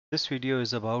This video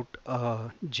is about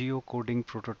a geocoding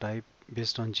prototype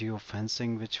based on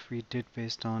geofencing, which we did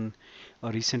based on a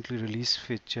recently released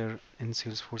feature in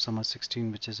Salesforce Summer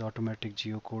 16, which is automatic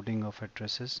geocoding of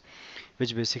addresses,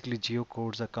 which basically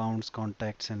geocodes accounts,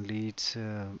 contacts, and leads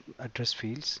address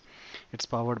fields. It's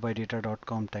powered by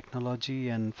data.com technology,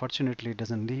 and fortunately, it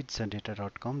doesn't need a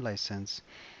data.com license.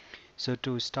 So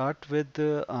to start with,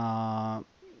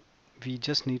 we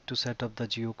just need to set up the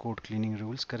geocode cleaning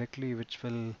rules correctly, which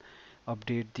will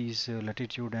update these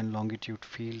latitude and longitude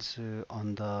fields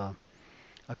on the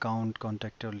account,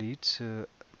 contact, or leads.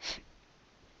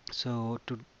 So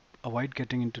to avoid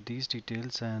getting into these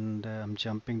details, and I'm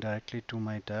jumping directly to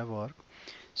my dev org.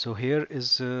 So here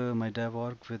is my dev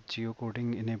org with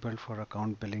geocoding enabled for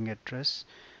account billing address,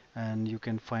 and you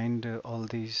can find all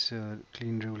these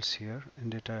clean rules here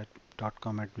in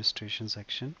data.com administration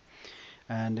section.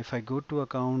 And if I go to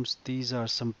accounts, these are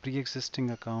some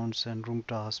pre-existing accounts, and Room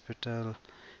to Hospital,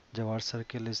 Jawar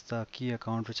Circle is the key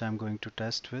account which I'm going to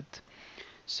test with.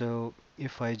 So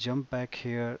if I jump back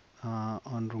here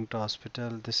on Room to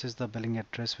Hospital, this is the billing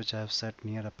address which I have set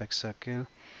near Apex Circle.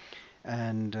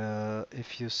 And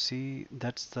if you see,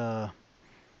 that's the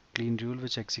clean rule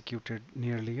which executed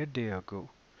nearly a day ago.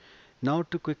 Now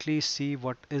to quickly see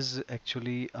what is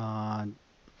actually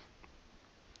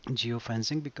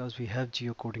geofencing, because we have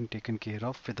geocoding taken care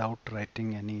of without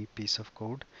writing any piece of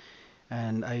code.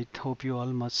 And I hope you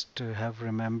all must have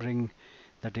remembering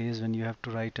the days when you have to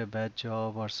write a bad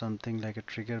job or something like a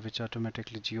trigger which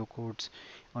automatically geocodes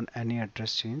on any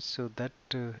address change. So that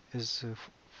is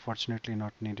fortunately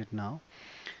not needed now.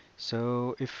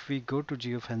 So if we go to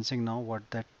geofencing now, what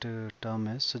that term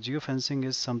is. So geofencing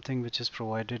is something which is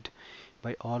provided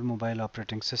by all mobile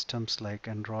operating systems like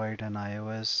Android and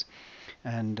iOS.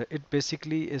 And it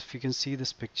basically, if you can see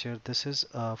this picture, this is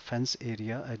a fence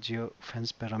area, a geo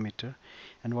fence parameter.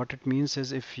 And what it means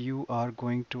is if you are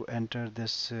going to enter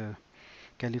this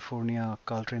California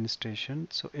Caltrain station,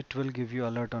 so it will give you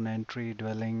alert on entry,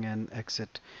 dwelling, and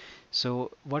exit. So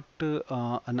what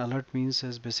an alert means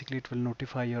is basically it will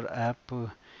notify your app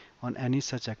on any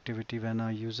such activity when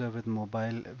a user with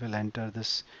mobile will enter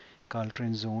this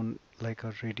Caltrain zone, like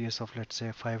a radius of let's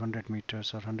say 500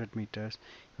 meters or 100 meters,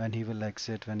 when he will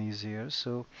exit when he's here.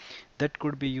 So that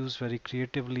could be used very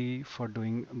creatively for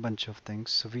doing a bunch of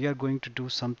things. So we are going to do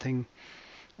something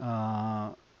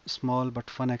uh, small but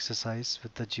fun exercise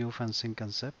with the geofencing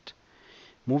concept.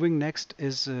 Moving next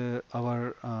is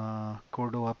our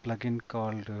Cordova plugin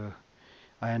called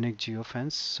Ionic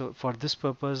Geofence. So for this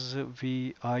purpose,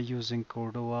 we are using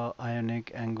Cordova,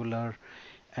 Ionic, Angular,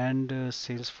 and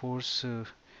Salesforce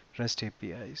REST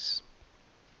APIs.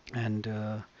 And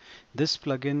this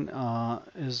plugin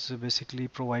is basically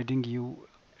providing you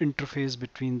interface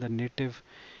between the native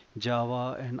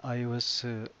Java and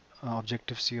iOS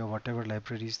Objective-C or whatever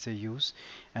libraries they use,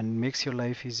 and makes your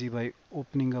life easy by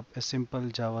opening up a simple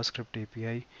JavaScript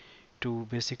API to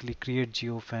basically create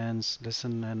geofence,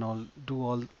 listen, and all, do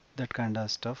all that kind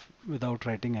of stuff without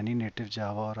writing any native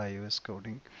Java or iOS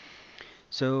coding.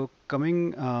 So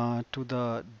coming to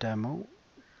the demo,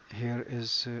 here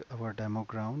is our demo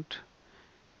ground.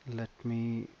 Let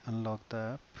me unlock the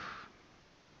app.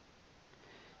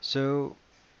 So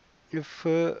if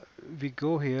we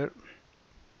go here,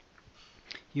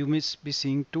 you must be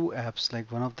seeing two apps, like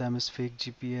one of them is fake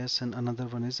GPS and another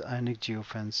one is Ionic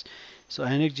Geofence. So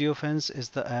Ionic Geofence is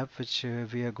the app which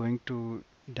we are going to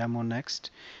demo next.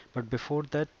 But before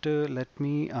that, let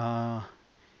me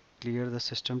clear the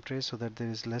system tray so that there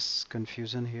is less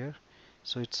confusion here.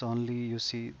 So it's only, you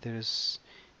see, there is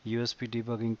USB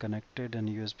debugging connected and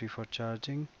USB for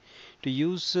charging. To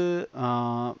use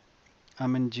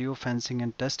geofencing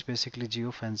and test basically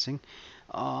geofencing,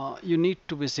 you need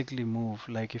to basically move.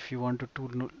 Like if you want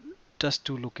to test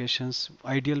two locations,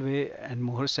 ideal way and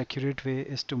more accurate way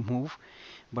is to move,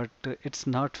 but it's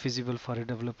not feasible for a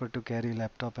developer to carry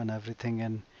laptop and everything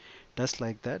and test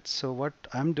like that. So what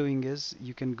I'm doing is,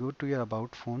 you can go to your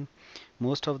about phone.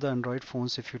 Most of the Android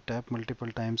phones, if you tap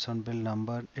multiple times on build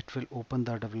number, it will open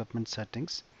the development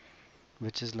settings,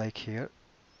 which is like here,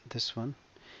 this one.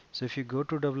 So if you go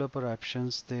to developer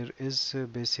options, there is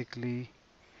basically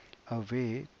a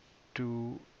way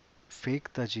to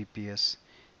fake the GPS.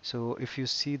 So if you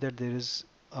see that there is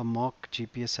a mock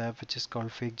GPS app which is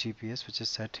called fake GPS, which is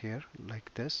set here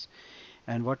like this,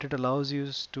 and what it allows you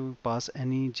is to pass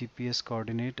any GPS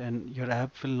coordinate and your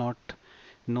app will not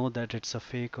know that it's a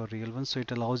fake or real one, so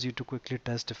it allows you to quickly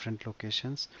test different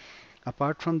locations.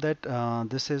 Apart from that,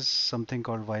 this is something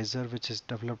called Visor, which is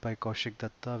developed by Kaushik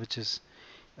Datta, which is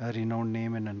a renowned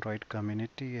name in Android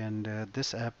community, and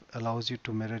this app allows you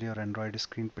to mirror your Android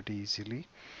screen pretty easily,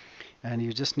 and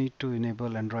you just need to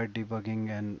enable Android debugging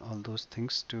and all those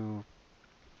things to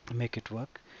make it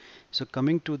work. So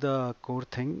coming to the core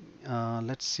thing,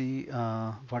 let's see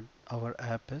what our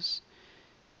app is.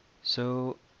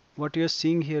 So what you're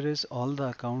seeing here is all the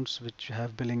accounts which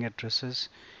have billing addresses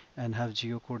and have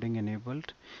geocoding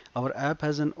enabled. Our app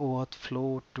has an OAuth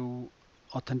flow to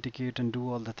authenticate and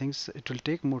do all the things. It will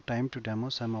take more time to demo,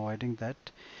 so I'm avoiding that.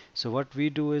 So what we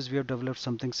do is we have developed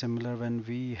something similar. When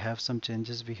we have some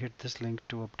changes, we hit this link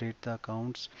to update the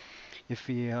accounts. If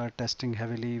we are testing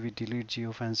heavily, we delete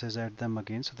geofences, add them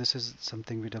again. So this is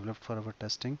something we developed for our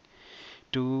testing.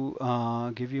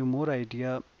 To give you more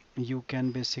idea, you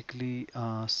can basically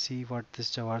see what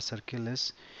this Jawar circle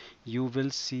is. You will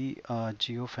see a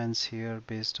geofence here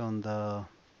based on the,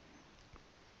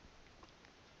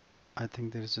 I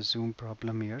think there is a zoom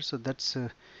problem here. So that's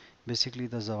basically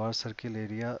the Jawar circle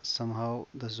area. Somehow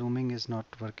the zooming is not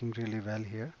working really well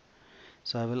here.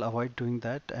 So I will avoid doing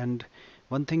that. And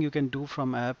one thing you can do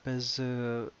from app is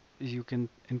you can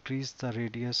increase the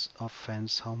radius of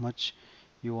fence, how much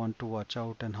you want to watch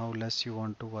out and how less you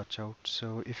want to watch out.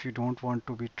 So if you don't want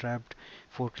to be trapped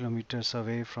 4 kilometers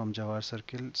away from Jawar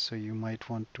circle, so you might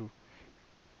want to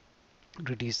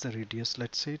reduce the radius,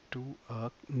 let's say, to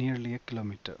nearly a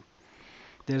kilometer.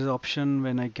 There is an option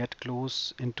when I get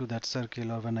close into that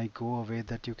circle or when I go away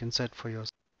that you can set for yourself.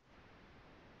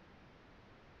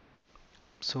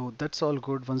 So that's all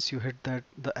good. Once you hit that,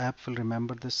 the app will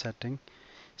remember this setting.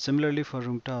 Similarly for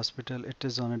Rumta Hospital, it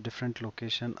is on a different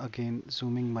location. Again,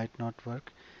 zooming might not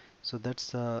work. So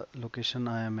that's the location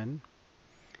I am in.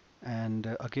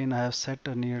 And again, I have set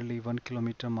a nearly 1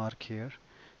 kilometer mark here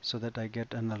so that I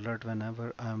get an alert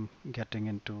whenever I'm getting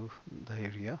into the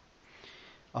area.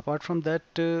 Apart from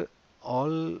that,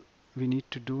 all we need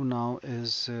to do now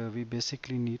is we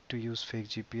basically need to use fake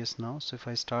GPS now. So if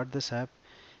I start this app,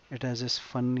 it has this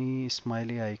funny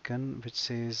smiley icon which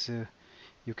says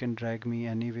you can drag me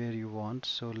anywhere you want.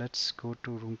 So let's go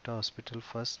to Rumta Hospital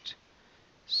first.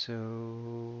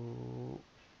 So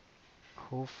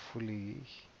hopefully,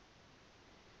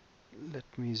 let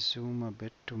me zoom a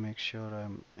bit to make sure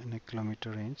I'm in a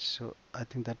kilometer range. So I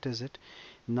think that is it.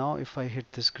 Now if I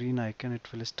hit this green icon,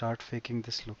 it will start faking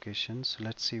this location. So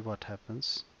let's see what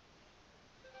happens.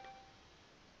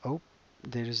 Oh,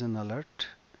 there is an alert.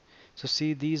 So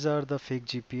see, these are the fake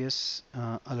GPS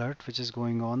alert which is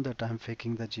going on, that I'm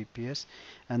faking the GPS,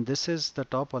 and this is the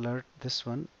top alert. This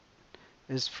one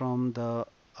is from the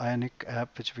Ionic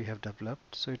app which we have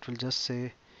developed. So it will just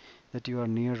say that you are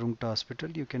near Rumta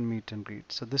Hospital, you can meet and greet.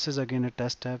 So this is again a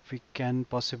test app. We can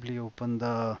possibly open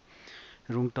the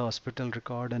Rumta Hospital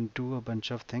record and do a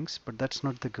bunch of things, but that's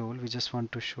not the goal. We just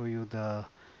want to show you the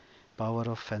power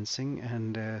of fencing.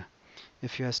 And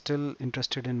if you are still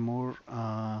interested in more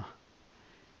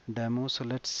demo, so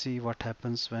let's see what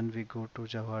happens when we go to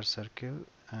Jawar circle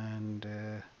and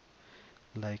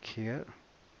like here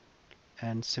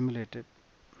and simulate it.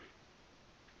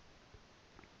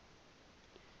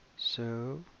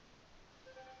 So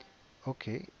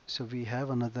okay, so we have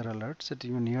another alert that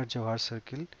you are near Jawar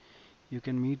circle, you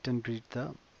can meet and greet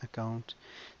the account.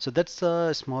 So that's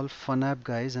a small fun app,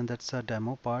 guys, and that's a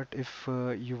demo part. If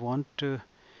you want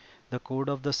the code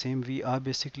of the same, we are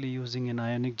basically using an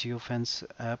Ionic Geofence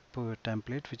app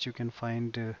template which you can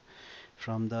find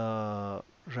from the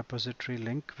repository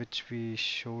link which we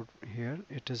showed here.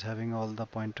 It is having all the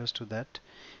pointers to that.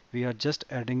 We are just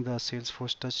adding the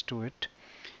Salesforce touch to it.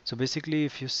 So basically,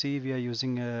 if you see, we are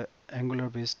using a Angular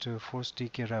based Force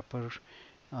DK wrapper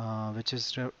which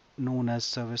is known as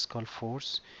service called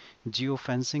Force.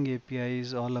 Geofencing API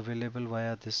is all available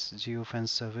via this geofence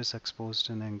service exposed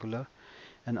in Angular,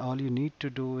 and all you need to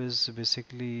do is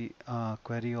basically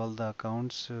query all the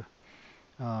accounts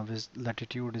with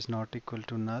latitude is not equal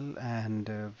to null, and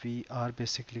we are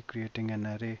basically creating an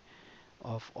array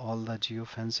of all the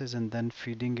geofences and then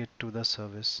feeding it to the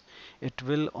service. It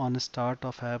will on start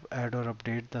of app add or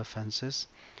update the fences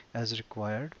as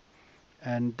required,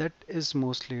 and that is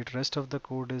mostly it. Rest of the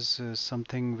code is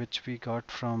something which we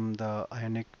got from the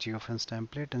Ionic Geofence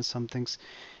template and some things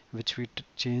which we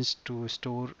changed to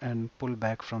store and pull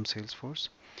back from Salesforce.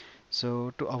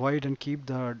 So to avoid and keep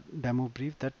the demo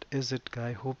brief, that is it,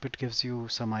 guy. Hope it gives you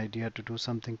some idea to do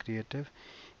something creative.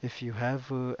 If you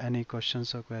have any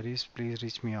questions or queries, please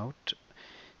reach me out.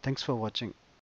 Thanks for watching.